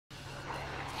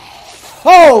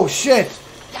Oh shit!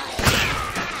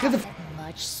 Get the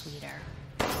Much sweeter.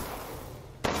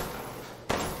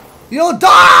 You don't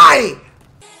die!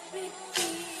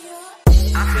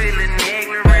 I'm feeling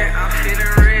ignorant, I'm feeling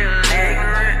real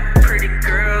ignorant. Pretty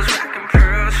girls rockin'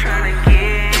 pearls trying to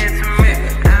get into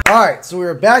me. Alright, so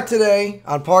we're back today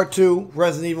on part 2,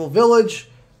 Resident Evil Village.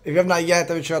 If you have not yet,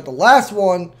 then check out the last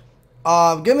one.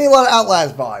 Give me a lot of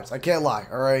Outlast vibes, I can't lie,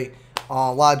 alright?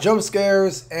 A lot of jump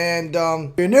scares, and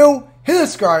if you're new, hit the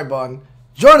subscribe button.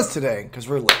 Join us today, because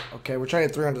we're lit, okay? We're trying to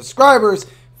get 300 subscribers,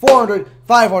 400,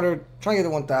 500, trying to get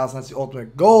to 1,000. That's the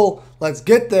ultimate goal. Let's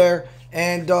get there.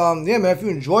 And, yeah, man, if you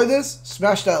enjoy this,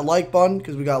 smash that like button,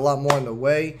 because we got a lot more in the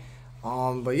way.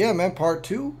 But, yeah, man, part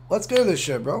 2, let's get into this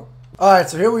shit, bro. Alright,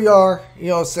 so here we are, you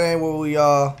know what I'm saying, where we,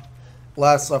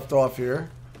 last left off here.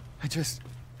 I just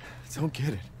don't get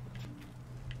it.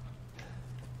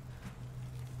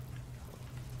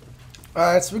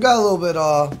 Alright, so we got a little bit,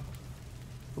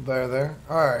 better there.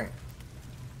 Alright.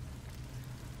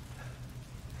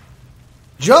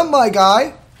 Jump, my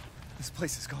guy! This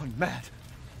place is going mad.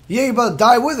 Yeah, you about to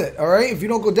die with it, alright? If you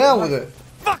don't go down with it.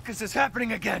 Fuck is this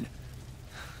happening again?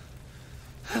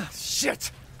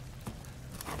 Shit!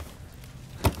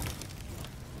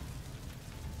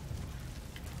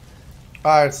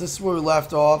 Alright, so this is where we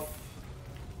left off.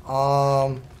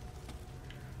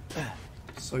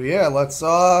 So yeah, let's, wait,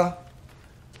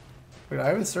 I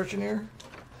haven't searched in here?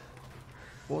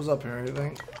 What was up here,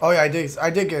 anything? Oh yeah, I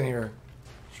did get in here.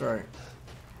 That's right.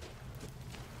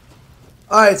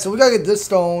 Alright, so we gotta get this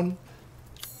stone.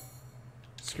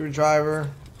 Screwdriver.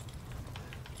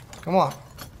 Come on.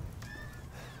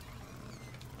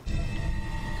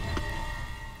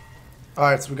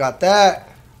 Alright, so we got that.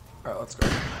 Alright, let's go.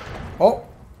 Oh.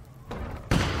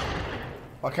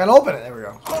 I can't open it. There we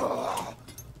go.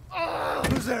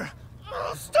 Who's there?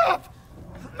 Stop!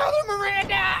 Mother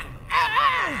Miranda!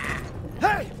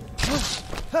 Hey!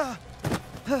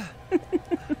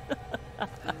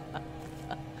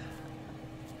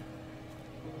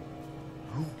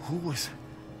 Who was...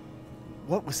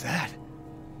 What was that?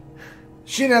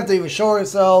 She didn't have to even show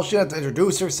herself. She didn't have to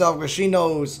introduce herself because she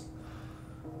knows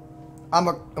I'm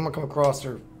gonna come across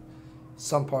her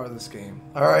some part of this game.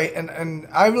 Alright, and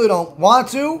I really don't want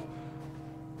to.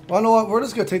 Well, you know what? We're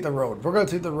just gonna take the road. We're gonna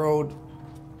take the road.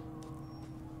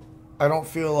 I don't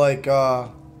feel like,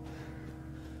 can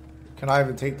I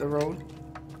even take the road?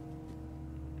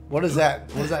 What is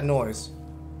that? What is that noise?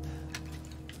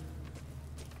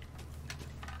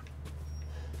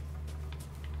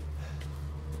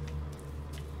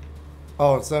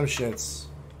 Oh, it's them shits.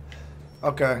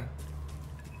 Okay.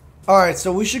 Alright,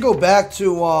 so we should go back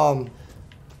to,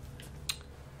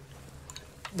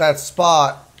 that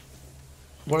spot.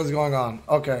 What is going on?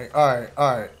 Okay, alright,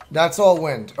 alright. That's all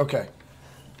wind. Okay.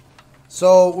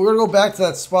 So, we're gonna go back to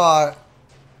that spot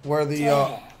where the,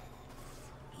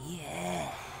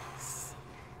 Yes.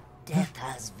 Death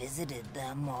has visited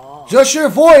them all. Just your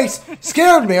voice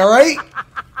scared me, alright?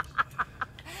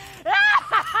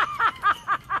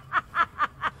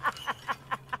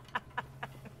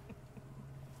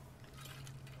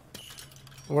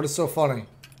 What is so funny?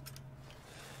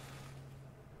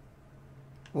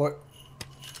 What?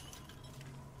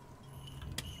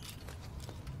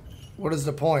 What is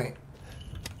the point?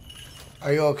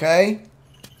 Are you okay?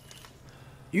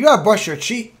 You gotta brush your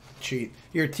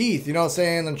your teeth, you know what I'm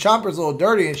saying? The chopper's a little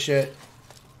dirty and shit.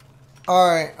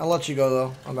 Alright, I'll let you go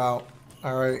though. I'm out.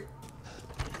 Alright.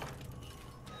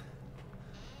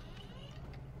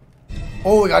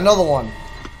 Oh, we got another one.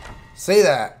 Say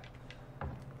that.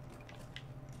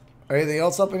 Anything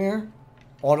else up in here?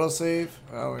 Autosave?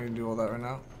 Oh, we can do all that right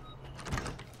now.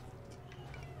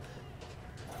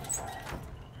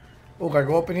 Oh, can I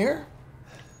go up in here?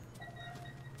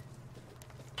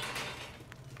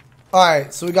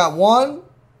 Alright, so we got one,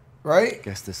 right?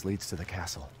 Guess this leads to the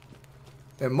castle.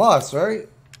 It must, right?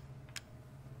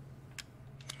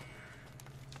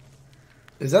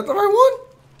 Is that the right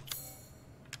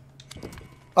one?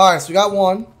 Alright, so we got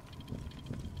one.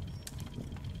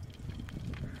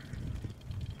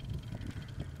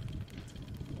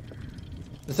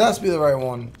 This has to be the right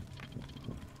one.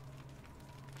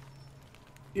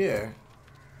 Yeah.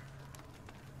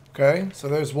 Okay, so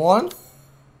there's one.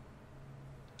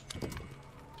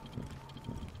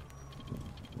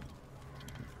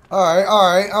 Alright,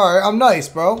 alright, alright. I'm nice,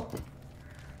 bro.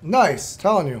 Nice,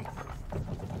 telling you.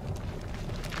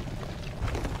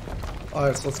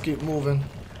 Alright, so let's keep moving.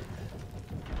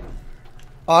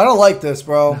 Oh, I don't like this,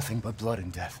 bro. Nothing but blood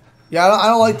and death. Yeah, I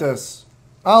don't like this.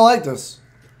 I don't like this.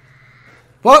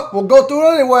 But we'll go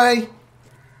through it anyway.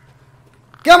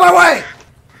 Get out of my way!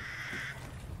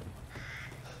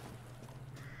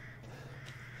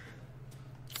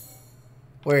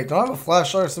 Wait, do I have a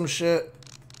flashlight or some shit?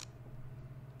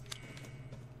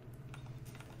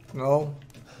 No.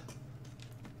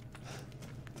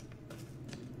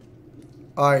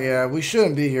 Oh yeah, we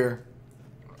shouldn't be here.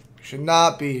 We should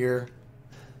not be here.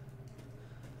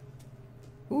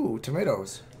 Ooh,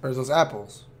 tomatoes. Or is those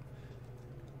apples?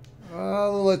 A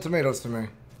little like tomatoes to me.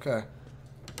 Okay.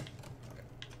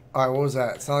 Alright, what was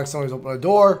that? It sounded like somebody's opening a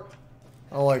door.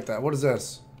 I don't like that. What is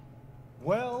this?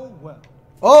 Well, well.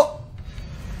 Oh!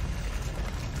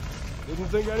 Didn't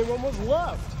think anyone was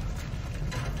left.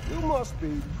 You must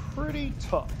be pretty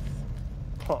tough.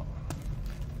 Huh.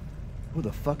 Who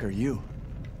the fuck are you?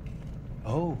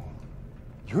 Oh,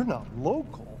 you're not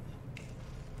local.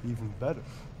 Even better.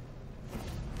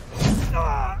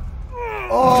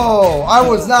 Oh, I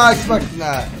was not expecting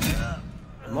that.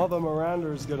 Mother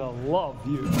Miranda's gonna love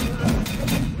you.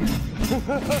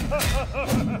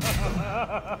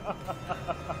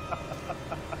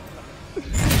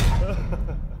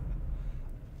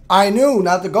 I knew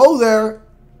not to go there.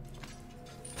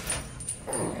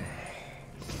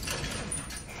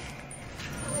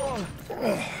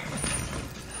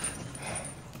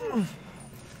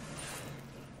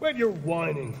 Wait, you're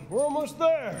whining. We're almost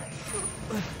there.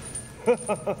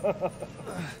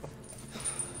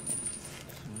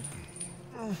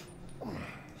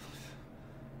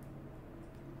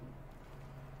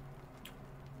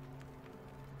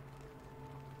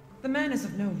 The man is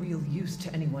of no real use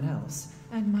to anyone else,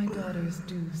 and my daughters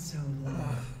do so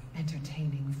love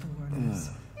entertaining foreigners.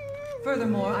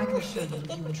 Furthermore, I can assure you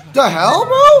that you entrust The hell,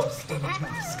 bro? still at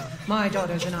risk. My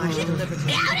daughters and I shall deliver to you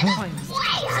the finest.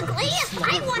 Way ugly!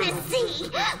 I want to see!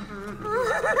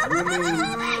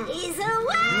 He's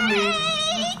away!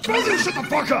 Told you to shut the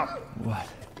fuck up! What?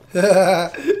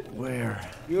 Where?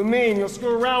 You mean you'll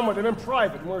screw around with him in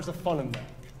private? And where's the fun in that?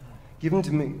 Give him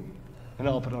to me, and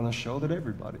I'll put on a show that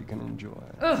everybody can enjoy.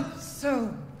 Ugh,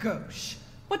 so gauche.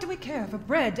 What do we care for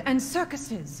bread and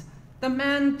circuses? The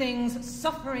man thinks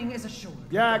suffering is assured.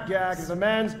 Yak, yak, as a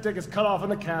man's dick is cut off in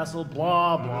the castle,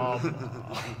 blah, blah,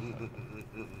 blah.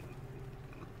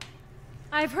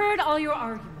 I've heard all your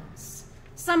arguments.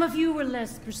 Some of you were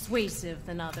less persuasive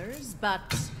than others, but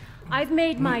I've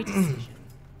made my decision.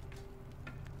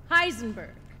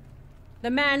 Heisenberg, the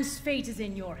man's fate is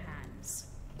in your hands.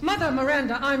 Mother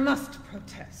Miranda, I must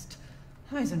protest.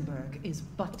 Heisenberg is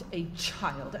but a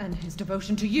child, and his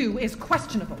devotion to you is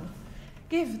questionable.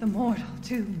 Give the mortal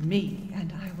to me,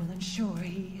 and I will ensure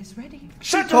he is ready.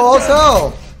 Shut Tall your as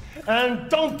mouth! hell. And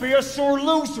don't be a sore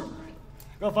loser!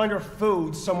 Go find your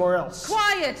food somewhere else.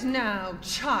 Quiet now,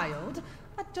 child.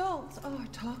 Adults are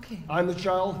talking. I'm the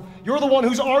child. You're the one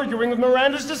who's arguing with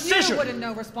Miranda's decision. You wouldn't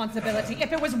know responsibility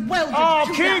if it was welded Oh,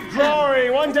 to keep that. glory!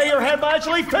 One day your head might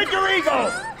actually fit your ego!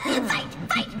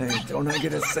 Hey, don't I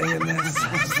get a say in this?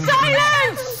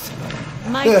 Silence!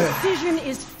 My decision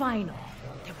is final.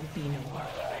 There will be no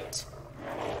argument.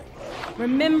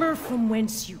 Remember from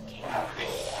whence you came.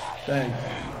 Thank you.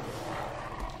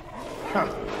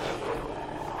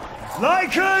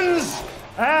 Lycans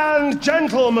and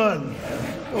gentlemen,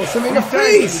 Oh, send me in the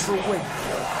thank you face. for waiting.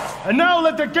 And now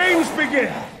let the games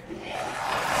begin.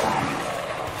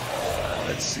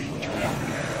 Let's see what you're doing.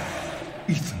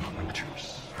 Ethan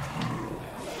Winters.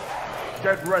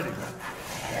 Get ready.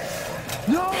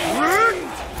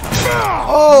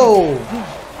 Oh,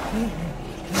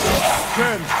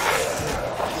 10,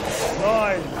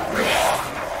 9,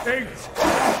 8,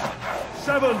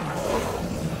 7,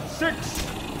 6,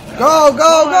 go,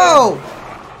 go, go.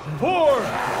 4,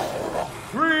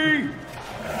 3,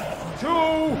 2,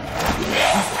 1.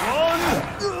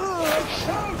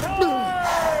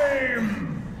 Showtime!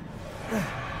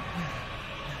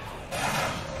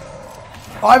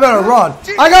 Oh, I better run.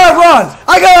 I gotta run.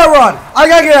 I gotta run. I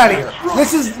gotta get out of here.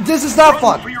 This is not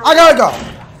fun. I gotta go.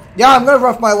 Yeah, I'm gonna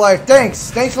rough my life.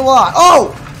 Thanks. Thanks a lot.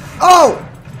 Oh, oh,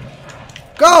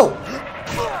 go.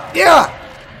 Yeah,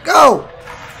 go.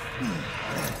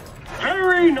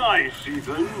 Very nice,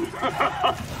 Ethan.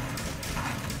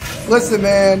 Listen,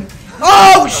 man.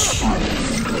 Oh, sh.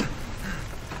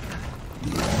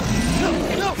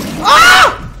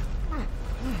 Ah!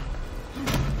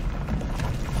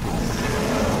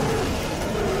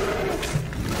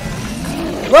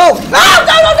 Whoa! No!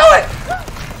 Don't do it!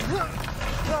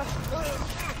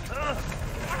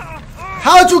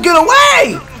 How'd you get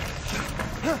away?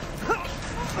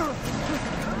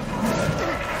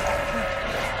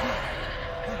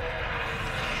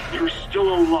 You're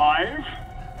still alive?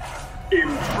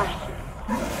 Impressive.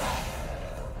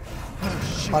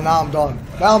 Oh, now I'm done.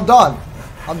 Now I'm done.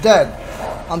 I'm dead.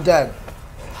 I'm dead.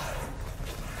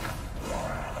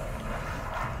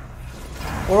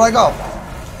 Where do I go?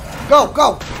 Go,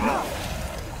 go.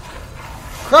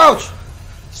 Crouch.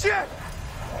 Shit!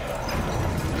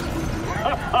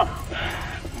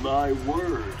 My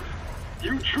word.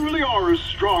 You truly are as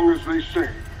strong as they say.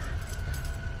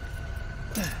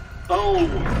 Oh.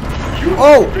 You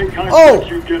Oh, think I oh. let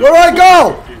you get Where do I away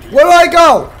go? with it? Where do I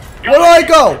go? Where do I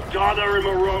go? Donna and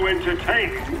Moreau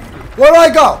entertained. Where do I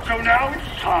go? So now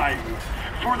it's time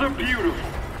for the beautiful,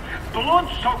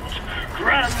 blood-soaked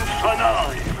grand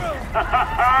finale.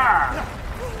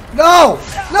 No!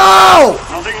 No!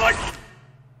 Nothing like...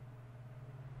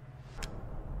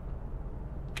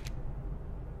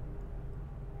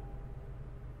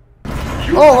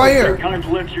 You Oh, right here. think I'd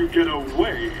let you get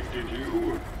away, did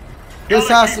you? This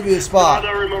has to be a spot.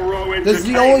 Donna and Moreau This is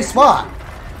the only spot.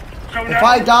 So If now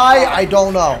I it's die, time I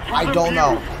don't know. for I the don't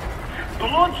know. beautiful,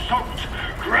 blood-soaked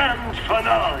grand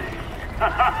finale.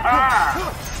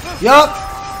 Yup.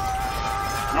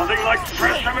 Nothing like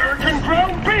fresh American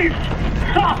ground beef!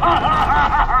 Ha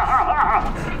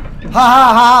ha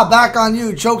ha. Back on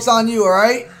you. Joke's on you,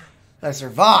 alright? I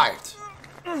survived.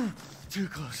 Too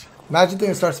close. Imagine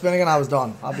things start spinning and I was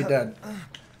done. I'll be dead.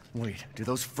 Wait, do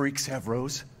those freaks have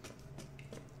Rose?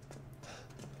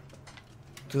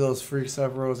 Do those freaks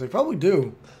have Rose? They probably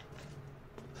do.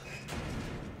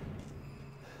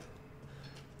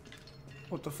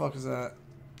 What the fuck is that?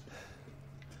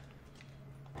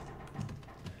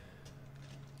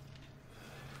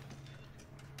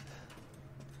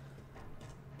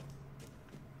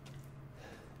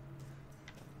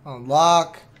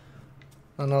 Unlock.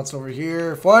 Nothing else over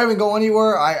here. Before I even go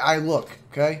anywhere, I look,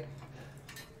 okay?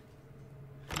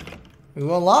 We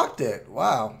unlocked it.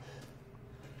 Wow.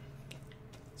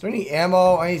 Is there any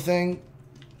ammo, anything?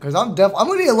 Because I'm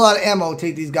gonna need a lot of ammo to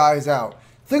take these guys out.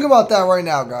 Think about that right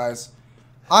now, guys.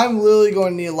 I'm literally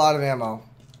going to need a lot of ammo.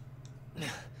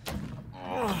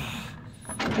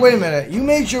 Wait a minute. You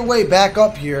made your way back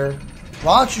up here.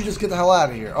 Why don't you just get the hell out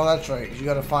of here? Oh, that's right. You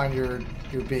gotta find your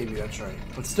baby. That's right.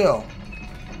 But still.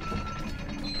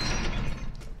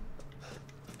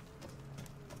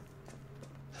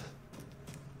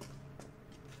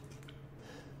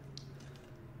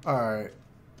 Alright.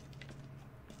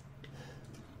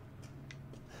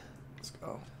 Let's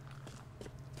go.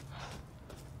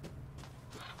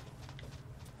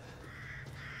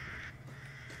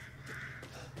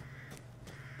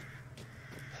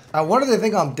 I wonder if they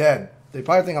think I'm dead. They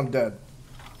probably think I'm dead.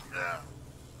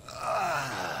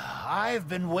 I've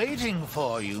been waiting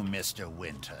for you, Mr.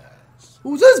 Winters.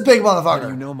 Who's this big How motherfucker? do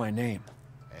you know my name?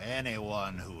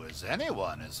 Anyone who is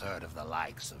anyone has heard of the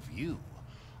likes of you.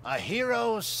 A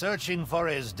hero searching for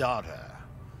his daughter.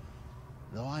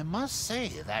 Though I must say,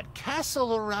 that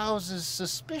castle arouses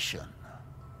suspicion.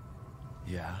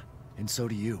 Yeah, and so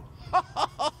do you.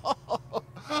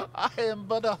 I am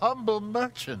but a humble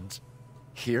merchant.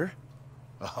 Here?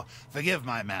 Oh, forgive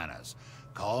my manners.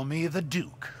 Call me the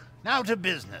Duke. Now to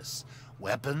business.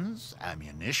 Weapons,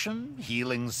 ammunition,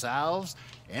 healing salves,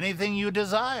 anything you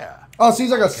desire. Oh,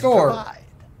 seems like a I can store. provide.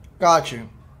 Got you.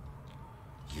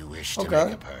 You wish to Okay.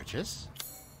 make a purchase?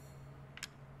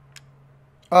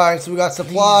 Alright, so we got Please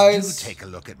supplies. do take a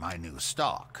look at my new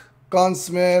stock.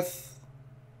 Gunsmith.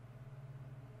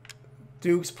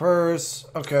 Duke's purse.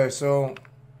 Okay, so...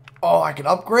 Oh, I can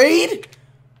upgrade?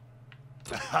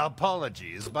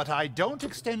 Apologies, but I don't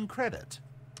extend credit.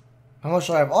 How much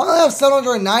do I have? Oh, I only have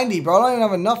 790, bro. I don't even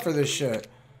have enough for this shit.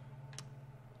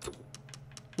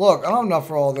 Look, I don't have enough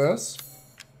for all this.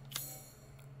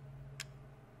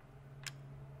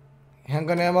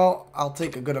 Handgun ammo? I'll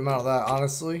take a good amount of that,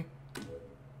 honestly.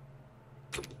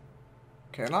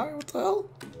 Can I? What the hell?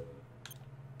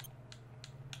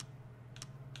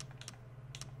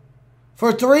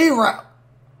 For 3 rounds.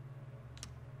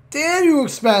 Damn, you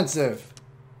expensive.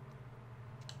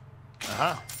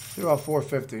 Uh-huh. You're about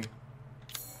 450.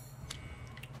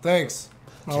 Thanks.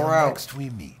 Till We're out. next we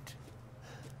meet.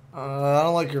 I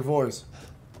don't like your voice.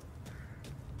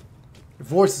 Your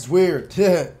voice is weird.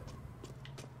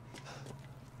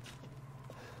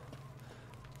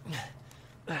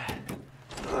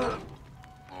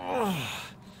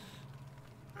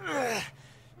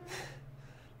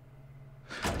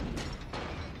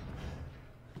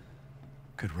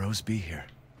 Could Rose be here?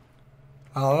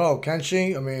 I don't know. Can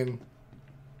she? I mean,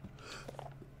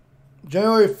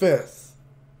 January 5th.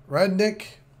 Rednick.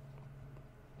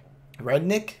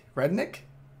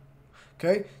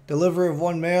 Okay. Delivery of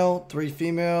 1 male, 3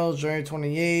 females. January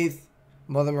 28th.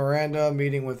 Mother Miranda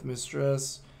meeting with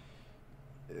mistress.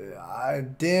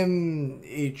 Dim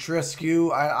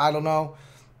Etrescu. I don't know.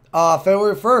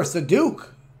 February 1st. The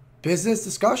Duke. Business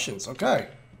discussions. Okay.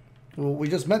 Well, we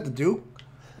just met the Duke.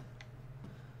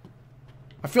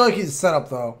 I feel like he's a setup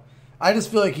though. I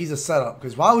just feel like he's a setup.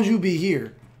 Because why would you be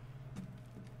here?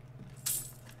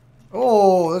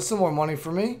 Oh, there's some more money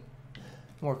for me.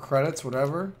 More credits,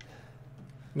 whatever.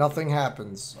 Nothing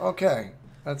happens. Okay.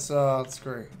 That's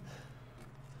great.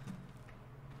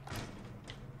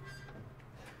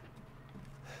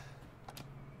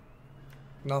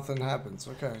 Nothing happens.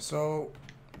 Okay, so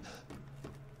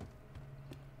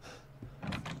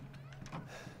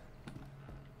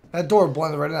that door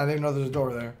blended right in. I didn't even know there's a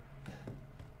door there.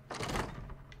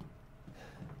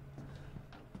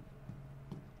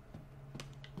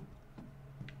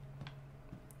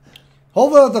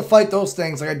 Hopefully I don't have to fight those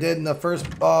things like I did in the first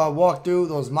walkthrough.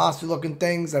 Those monster-looking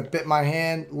things that bit my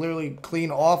hand literally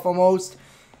clean off almost.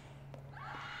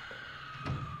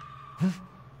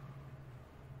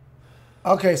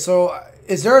 Okay, so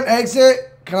is there an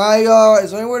exit? Can I,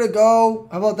 is there anywhere to go?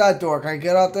 How about that door? Can I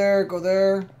get out there? Go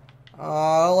there?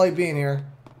 I don't like being here.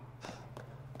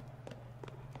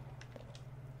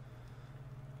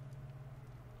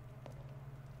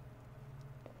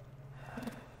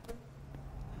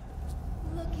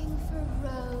 Looking for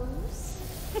Rose?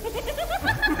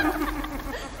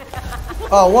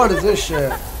 Oh, what is this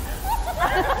shit?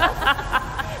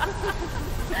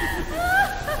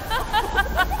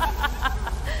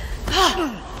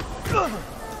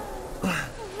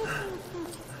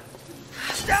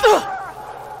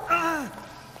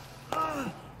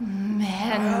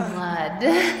 Man blood.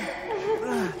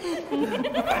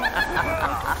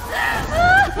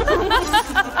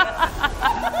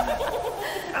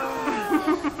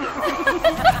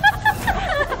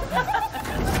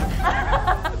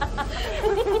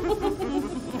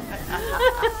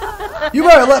 You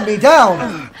better let me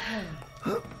down.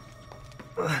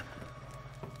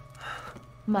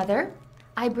 Mother,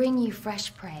 I bring you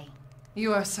fresh prey.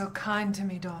 You are so kind to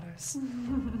me, daughters.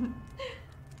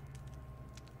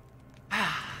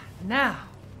 Now,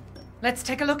 let's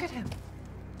take a look at him.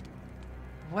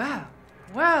 Well,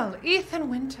 Ethan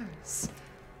Winters.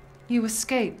 You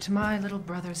escaped my little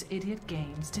brother's idiot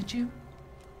games, did you?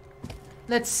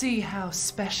 Let's see how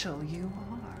special you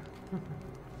are.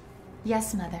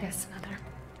 Yes, Mother. Yes, Mother.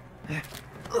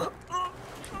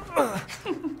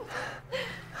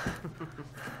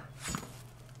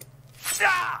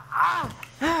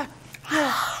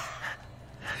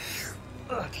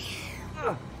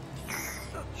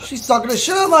 She's sucking the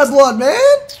shit out of my blood, man.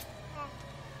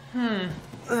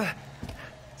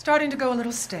 Starting to go a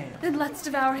little stale. Then let's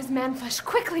devour his man flesh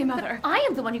quickly, Mother. I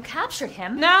am the one who captured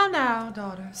him. Now,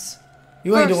 daughters.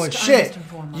 You ain't First, doing I shit. must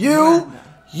inform my You,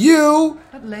 Miranda.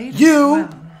 But later, you, well,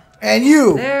 and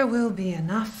you. there will be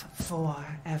enough for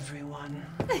everyone.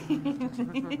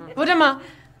 Put him up.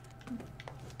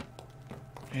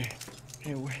 Hey,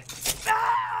 wait.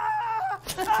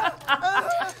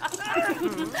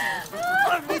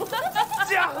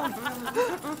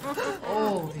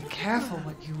 Oh, be careful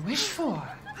what you wish for,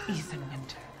 Ethan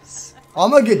Winters.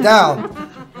 I'm gonna get down.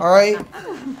 All right.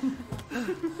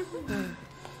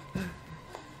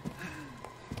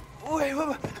 Wait,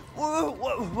 what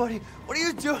are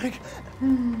you doing?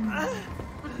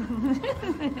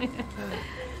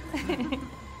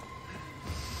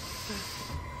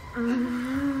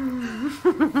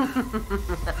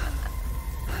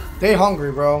 They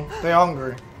hungry, bro. They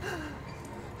hungry.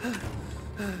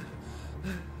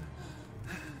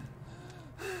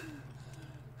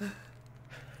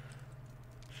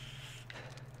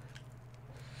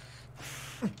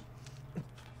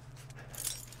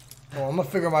 Oh, I'm gonna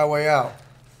figure my way out.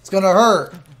 It's gonna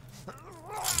hurt.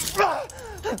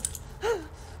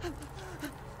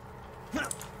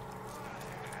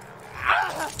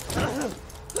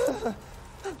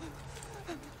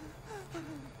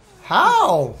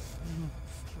 How?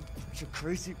 Bunch of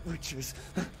crazy witches.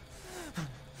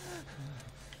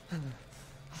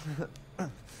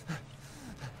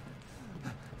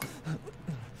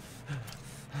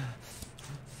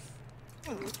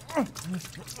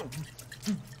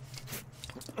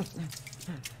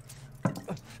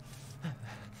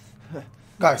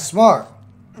 Guy's smart.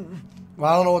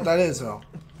 Well, I don't know what that is though.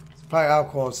 It's probably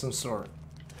alcohol of some sort.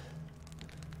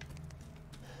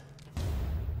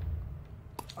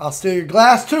 I'll steal your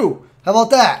glass too. How about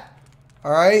that?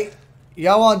 Alright?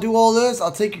 Y'all want to do all this?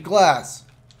 I'll take your glass.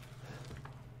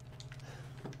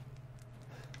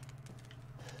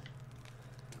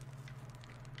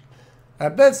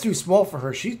 That bed's too small for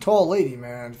her. She's a tall lady,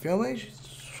 man. Feel me? She's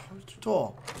too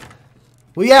tall.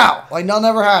 We out. Like nothing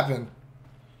ever happened.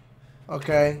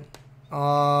 Okay.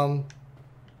 You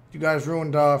guys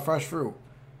ruined fresh fruit.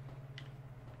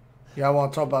 Y'all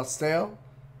want to talk about stale?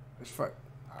 It's fresh.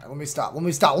 Alright, let me stop.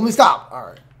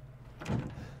 Alright.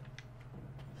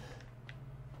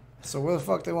 so where the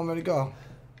fuck they want me to go?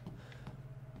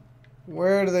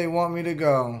 Where do they want me to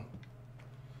go?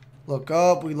 Look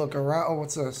up, we look around. Oh,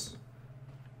 what's this?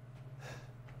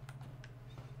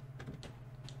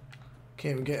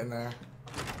 Can't even get in there.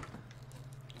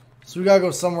 So we gotta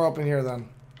go somewhere up in here then.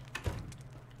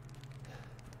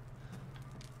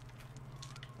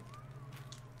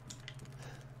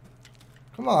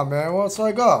 Come on, man. Where else do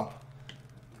I go?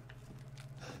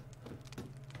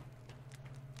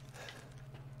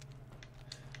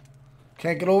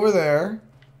 Can't get over there.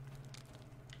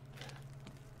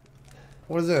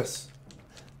 What is this?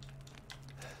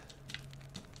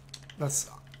 That's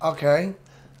okay.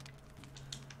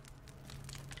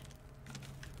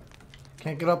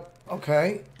 Can't get up.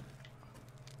 Okay.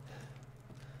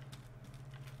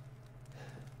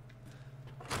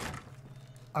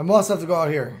 I must have to go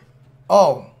out here.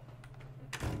 Oh.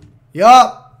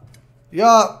 Yup.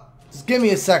 Yup. Just give me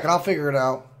a second. I'll figure it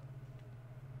out.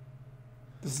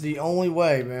 This is the only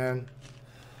way, man.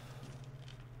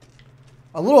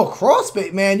 A little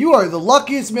crossbait, man. You are the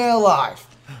luckiest man alive.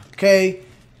 Okay?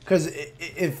 Because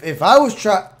if I was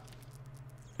trapped,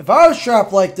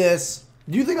 like this,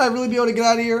 do you think I'd really be able to get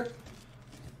out of here?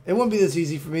 It wouldn't be this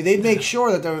easy for me. They'd make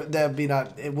sure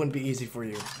that it wouldn't be easy for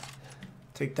you.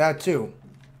 Take that too.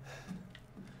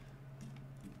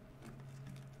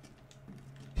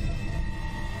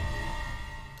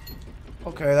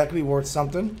 Okay, that could be worth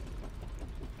something.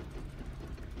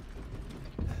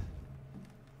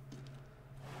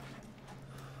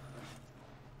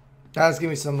 That's giving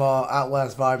me some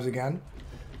Outlast vibes again.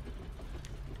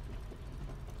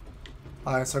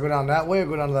 Alright, so I go down that way or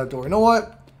go down to that door. You know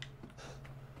what?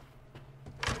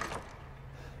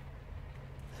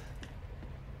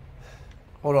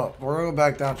 Hold up. We're going to go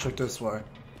back down, check this way.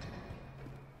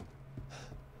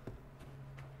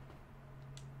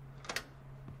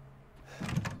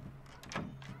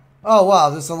 Oh, wow.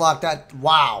 This unlocked that.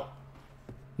 Wow.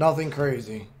 Nothing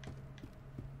crazy.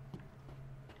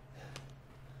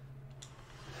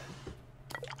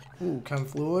 Ooh, chem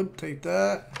fluid. Take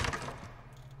that.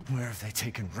 Where have they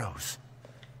taken Rose?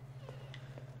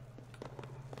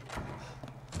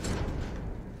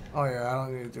 Oh yeah, I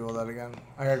don't need to do all that again.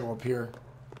 I gotta go up here.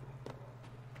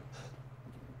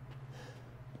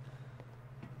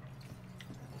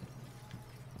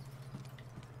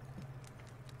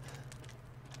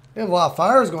 They have a lot of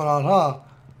fires going on, huh?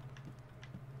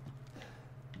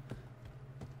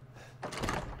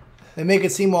 They make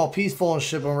it seem all peaceful and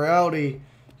shit, but in reality,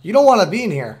 you don't want to be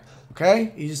in here,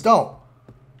 okay? You just don't.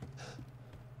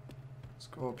 Let's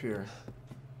go up here.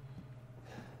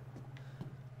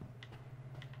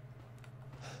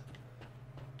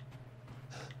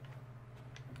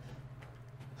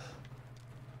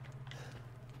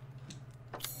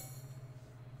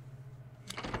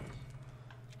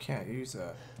 Can't use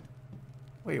that.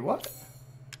 Wait, what?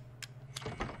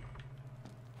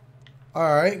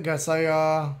 Alright, guess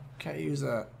I can't use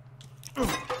that.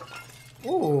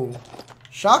 Ooh.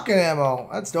 Shotgun ammo.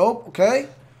 That's dope, okay?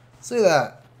 See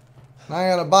that. Now I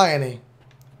gotta buy any.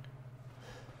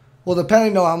 Well,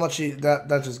 depending on how much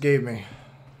that just gave me.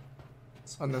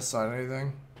 It's on this side,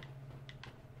 anything?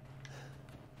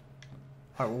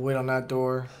 Alright, we'll wait on that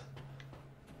door.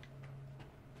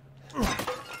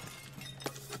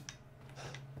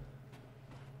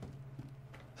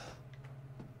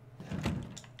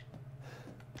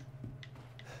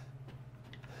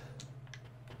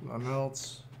 Nothing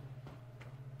else.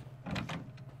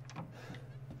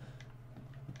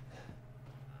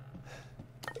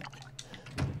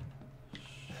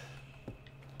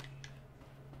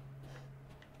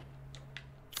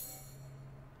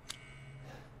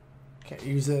 Can't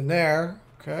use it in there.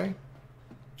 Okay.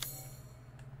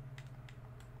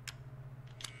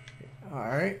 All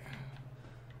right.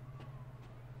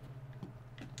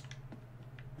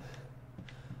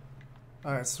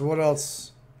 All right. So what else?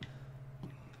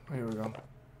 Here we go.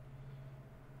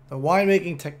 The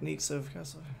winemaking techniques of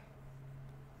Castle.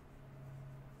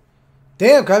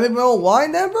 Damn, can I make my own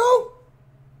wine then, bro?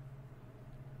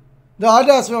 No, I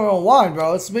don't make my own wine,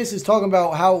 bro. It's basically talking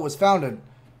about how it was founded.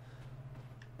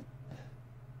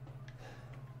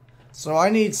 So I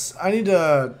need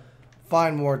to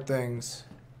find more things.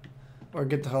 Or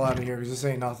get the hell out of here, because this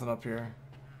ain't nothing up here.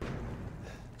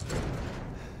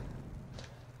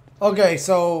 Okay,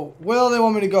 so where do they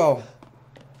want me to go?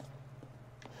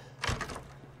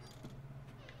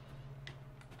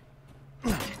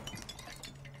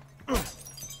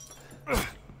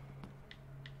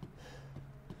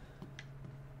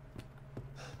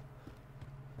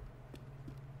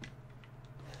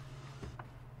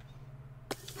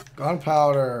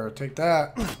 Gunpowder, take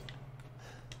that.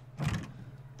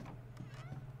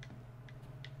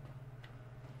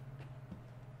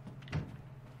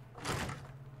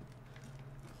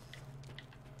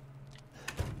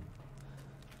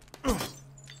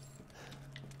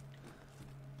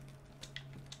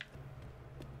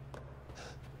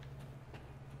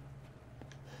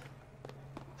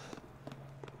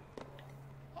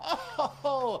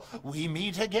 so we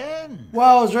meet again.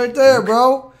 Wow, it's right there,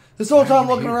 bro. This whole time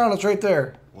looking around, it's right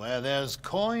there. Where there's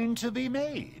coin to be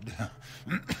made.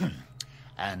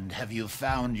 And have you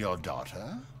found your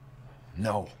daughter?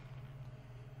 No.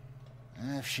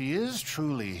 If she is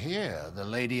truly here, the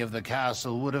lady of the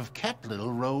castle would have kept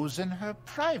little Rose in her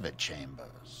private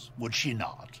chambers, would she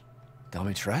not?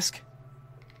 Dimitrescu?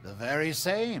 The very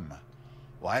same.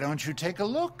 Why don't you take a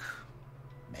look?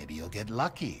 Maybe you'll get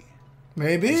lucky.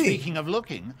 Maybe. And speaking of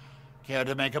looking, care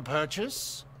to make a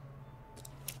purchase?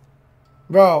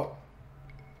 Bro,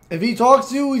 if he talks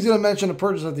to you, he's going to mention a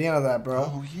purchase at the end of that,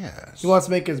 bro. Oh, yes. He wants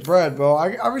to make his bread, bro.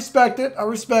 I respect it. I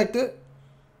respect it.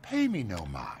 Pay me no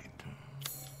mind.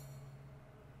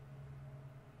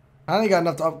 I ain't got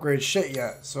enough to upgrade shit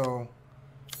yet, so...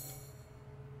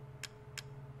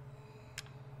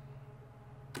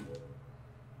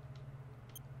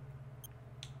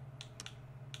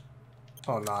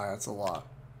 Oh, nah, that's a lot.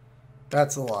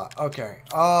 That's a lot. Okay.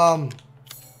 How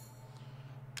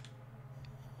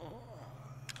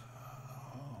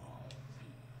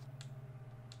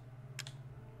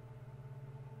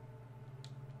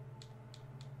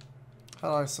do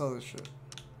I sell this shit?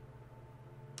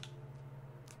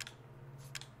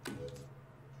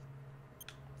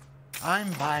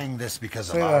 I'm buying this because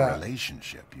of Say our that.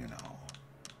 relationship, you know.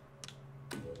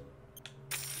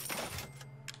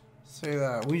 Say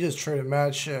that. We just traded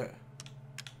mad shit.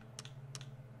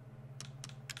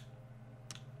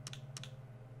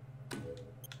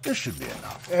 This should be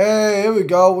enough. Hey, here we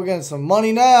go. We're getting some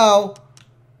money now.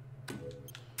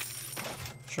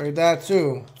 Trade that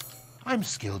too. I'm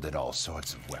skilled at all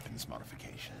sorts of weapons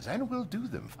modifications, and will do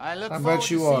them. I look I forward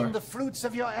bet you to seeing are. the fruits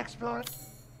of your exploration.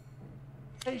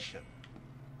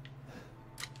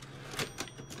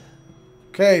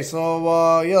 Okay,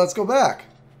 so yeah, let's go back.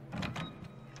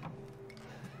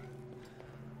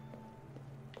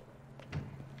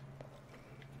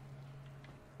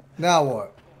 Now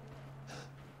what?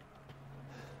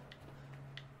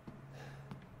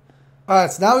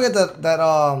 Alright, so now we get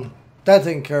that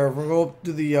taken care of. We're gonna go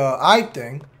do the eye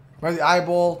thing. Right, the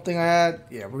eyeball thing I had?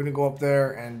 Yeah, we're gonna go up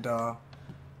there and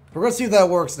we're gonna see if that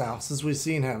works now, since we've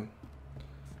seen him.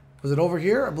 Was it over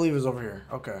here? I believe it was over here.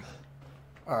 Okay.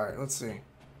 Alright, let's see.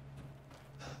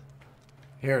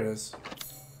 Here it is.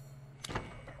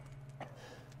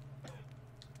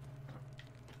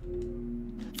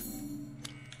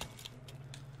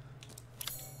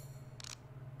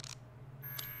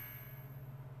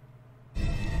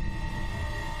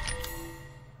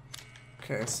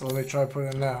 Okay, so let me try putting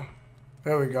it in now.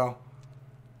 There we go.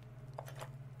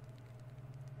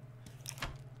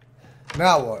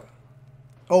 Now what?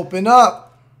 Open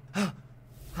up!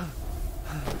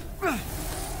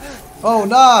 Oh,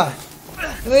 nah!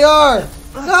 Here they are!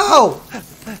 No!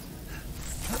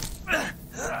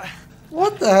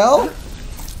 What the hell?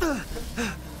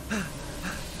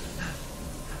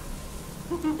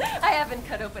 I haven't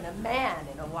cut open a man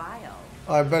in a while.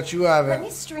 I bet you Let me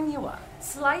haven't. string you up.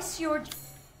 Slice your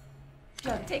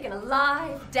junk. Taken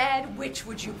alive, dead, which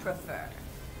would you prefer?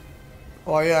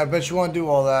 Oh yeah, I bet you want to do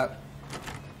all that.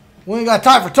 We ain't got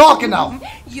time for talking now!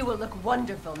 You will look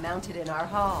wonderful mounted in our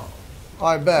hall.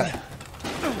 I bet.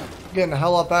 Getting the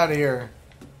hell up out of here.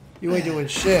 You ain't doing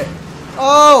shit.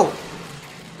 Oh!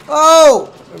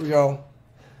 Oh! There we go.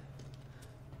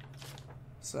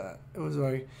 What's that? It was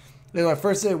my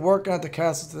first day working at the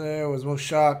castle today. I was most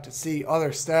shocked to see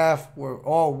other staff were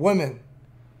all women.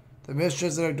 The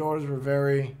mistress and her daughters were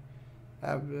very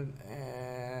happy.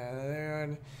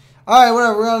 And alright,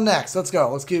 whatever. We're on next. Let's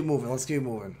go. Let's keep moving. Let's keep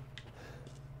moving.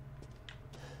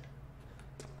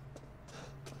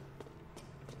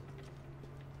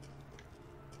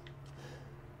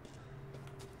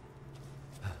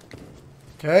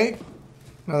 Okay.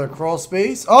 Another crawl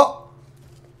space. Oh!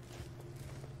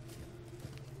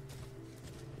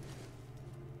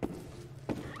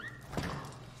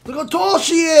 Look how tall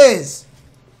she is!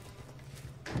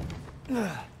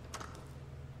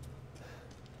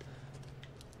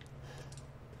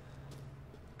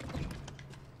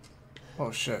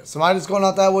 Oh shit. So am I just going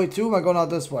out that way too? Or am I going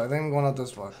out this way? I think I'm going out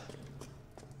this way.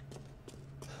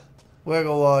 We're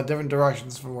gonna go different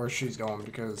directions from where she's going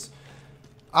because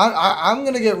I'm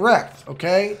gonna get wrecked,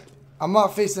 okay? I'm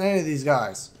not facing any of these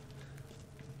guys.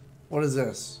 What is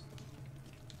this?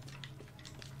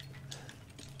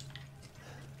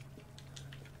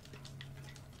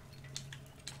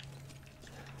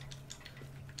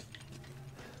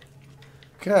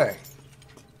 Okay.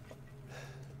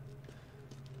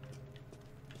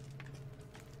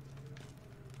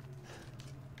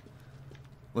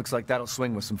 Looks like that'll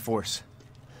swing with some force.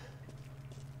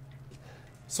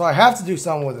 So I have to do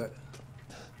something with it.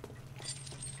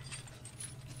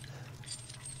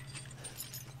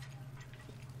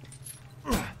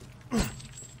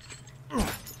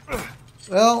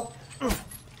 Well.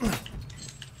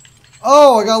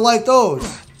 Oh, I gotta light those.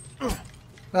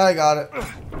 Now I got it.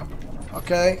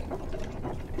 Okay.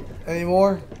 Any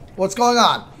more? What's going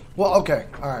on? Well, okay.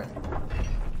 Alright.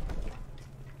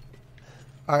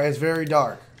 Alright, it's very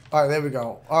dark. Alright, there we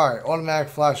go. Alright, automatic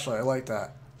flashlight. I like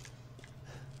that.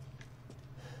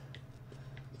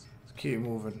 Let's keep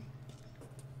moving.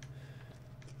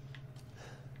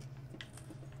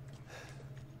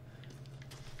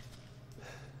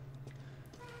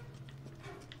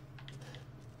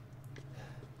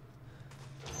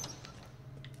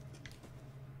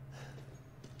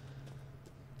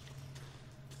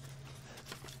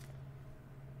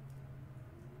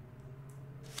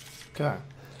 Okay.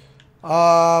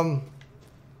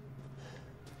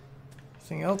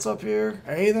 Anything else up here?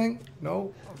 Anything?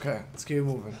 No? Okay, let's keep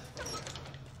moving.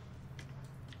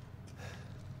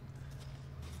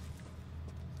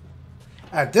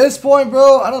 At this point,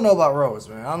 bro, I don't know about Rose,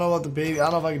 man. I don't know about the baby. I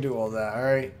don't know if I can do all that,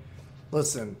 alright?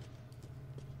 Listen.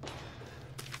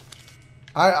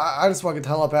 I just want to get the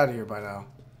hell up out of here by now.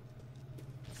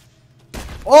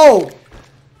 Oh!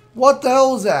 What the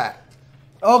hell was that?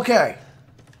 Okay.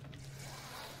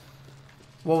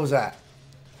 What was that?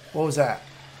 What was that?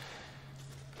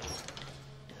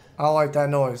 I don't like that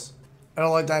noise. I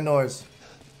don't like that noise.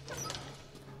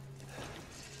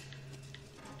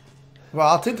 Well,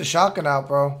 I'll take the shotgun out,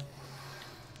 bro.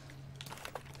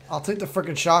 I'll take the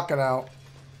freaking shotgun out.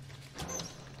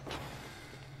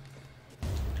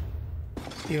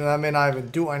 Even though that may not even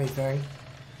do anything.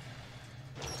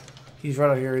 He's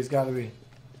right out here. He's got to be.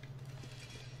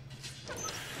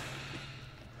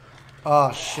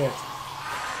 Oh, shit.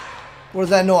 What is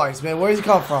that noise, man? Where does it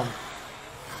come from?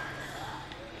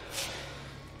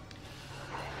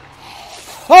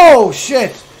 Oh,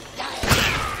 shit!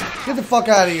 Get the fuck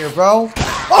out of here, bro.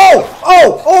 Oh!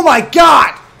 Oh! Oh my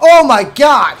god! Oh my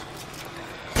god!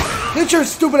 Get your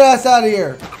stupid ass out of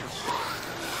here!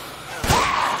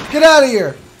 Get out of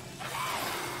here!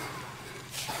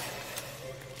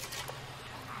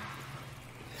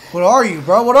 What are you,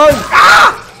 bro? What are you?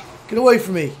 Ah! Get away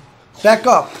from me. Back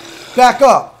up. Back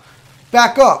up.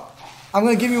 Back up. I'm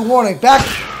gonna give you a warning.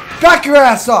 Back your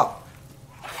ass up.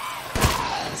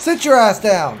 Sit your ass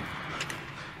down. Do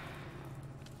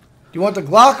you want the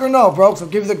Glock or no, bro? Because I'll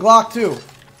give you the Glock too.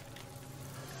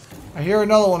 I hear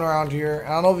another one around here.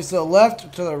 I don't know if he's to the left or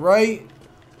to the right.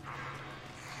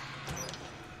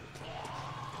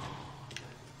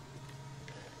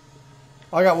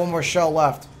 I got one more shell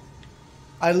left.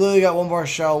 I literally got one more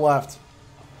shell left.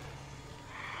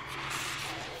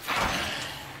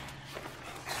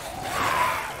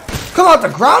 Come out the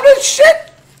ground and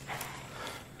shit!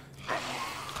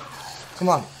 Come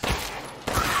on.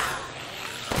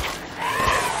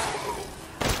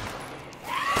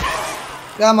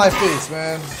 Get out of my face,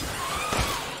 man.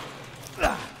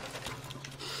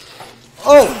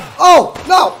 Oh! Oh!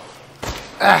 No!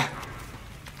 Ah.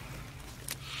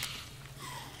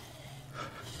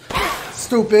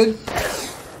 Stupid.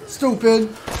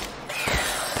 Stupid.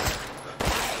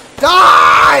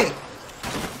 Die!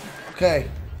 Okay.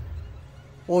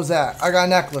 What was that? I got a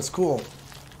necklace. Cool.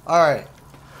 Alright.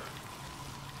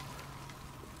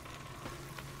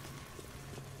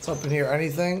 What's up in here?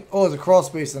 Anything? Oh, there's a crawl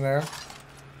space in there.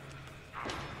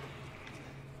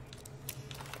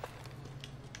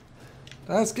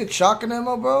 Let's get shotgun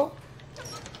ammo, bro.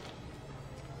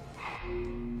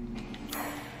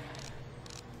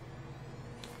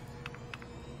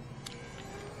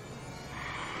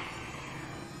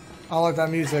 I don't like that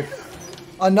music.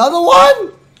 Another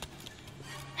one?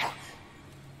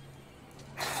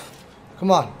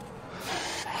 Come on.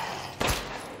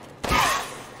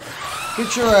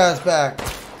 Get your ass back.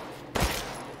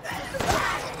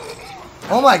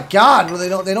 Oh my god, well,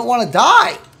 they don't want to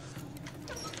die.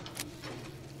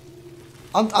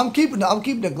 I'm keeping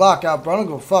the Glock out, bro. I don't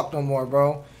give a fuck no more,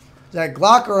 bro. Is that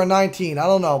Glock or a 19? I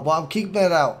don't know, but I'm keeping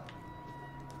it out.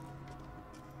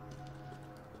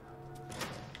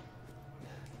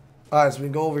 Alright, so we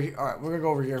can go over here. Alright, we're gonna go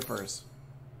over here first.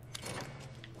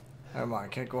 Never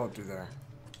mind, can't go up through there.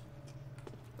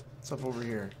 What's up over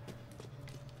here?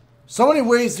 So many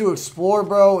ways to explore,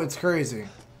 bro. It's crazy.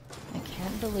 I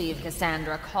can't believe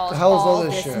Cassandra caused The hell is all all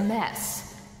this this shit?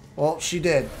 mess. Well, she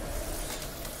did.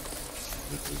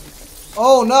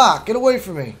 Oh, nah. Get away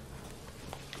from me.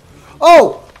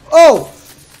 Oh! Oh!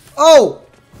 Oh!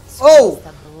 Oh! Squeeze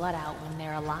the blood out when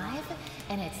they're alive,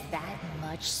 and it's that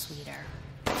much sweeter.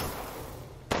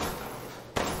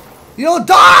 You don't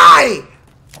die!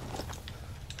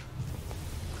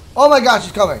 Oh my god,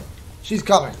 she's coming. She's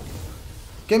coming.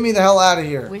 Get me the hell out of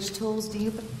here. Which tools do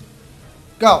you...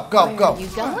 Go, go, Where go. are you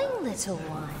going, little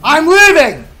one? I'm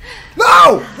leaving!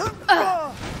 No!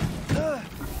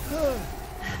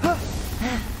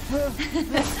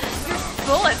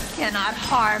 Bullets cannot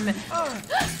harm.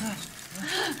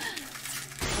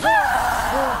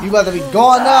 You about to be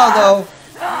gone now, though.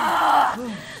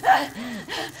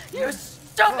 You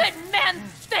stupid man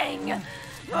thing!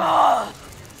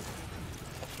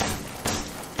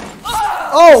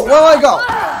 Oh, where do I go?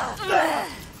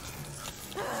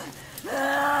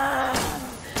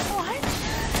 What?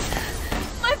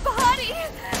 My body!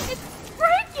 It's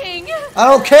breaking! I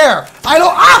don't care. I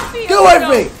don't. Ah! Get away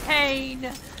from me!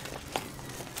 Pain!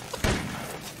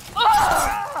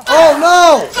 Oh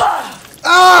no!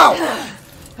 Ow!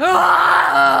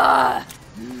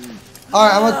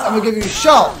 Alright, I'm gonna give you a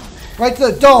shot. Right to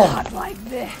the dome. Not like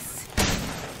this.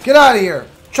 Get out of here.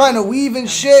 Trying to weave and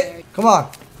shit. Come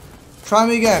on. Try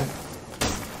me again.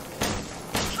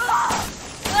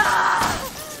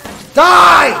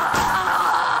 Die!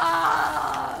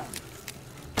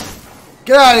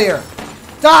 Get out of here.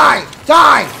 Die!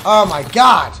 Die! Oh my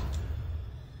god.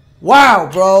 Wow,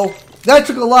 bro. That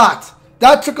took a lot.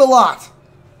 That took a lot.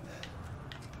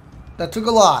 That took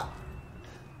a lot.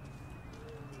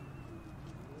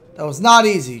 That was not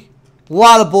easy. A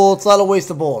lot of bullets, a lot of waste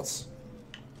of bullets.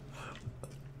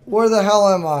 Where the hell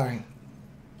am I?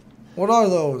 What are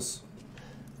those?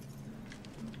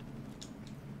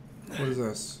 What is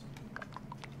this?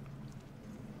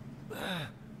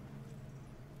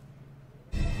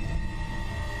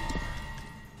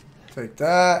 Take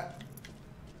that.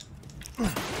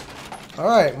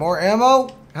 Alright, more ammo?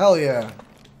 Hell yeah.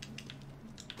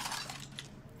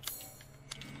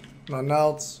 Nothing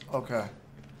else? Okay.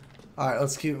 Alright,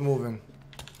 let's keep moving.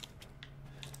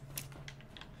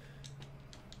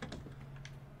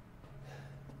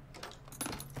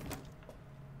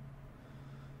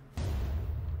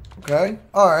 Okay.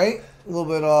 Alright. A little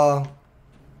bit,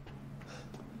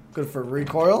 good for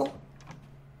recoil.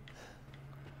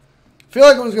 I feel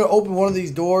like I'm just going to open one of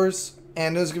these doors,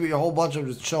 and there's going to be a whole bunch of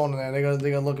them just chilling in there.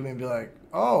 They're gonna look at me and be like,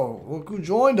 oh, look who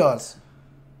joined us.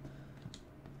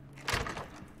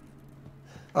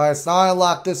 Alright, so now I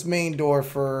unlock this main door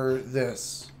for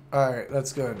this. Alright,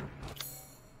 that's good.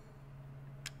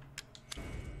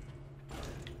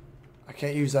 I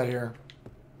can't use that here.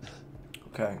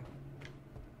 Okay.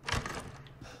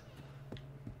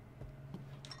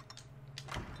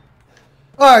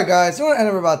 Alright guys, I'm going to end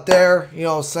it about there. You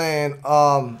know what I'm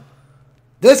saying?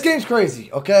 This game's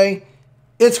crazy, okay?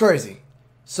 It's crazy.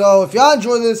 So if y'all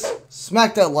enjoy this,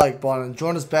 smack that like button and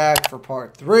join us back for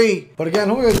part 3. But again,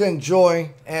 hope you guys enjoy.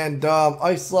 And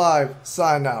Ice Live,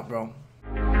 signing out, bro.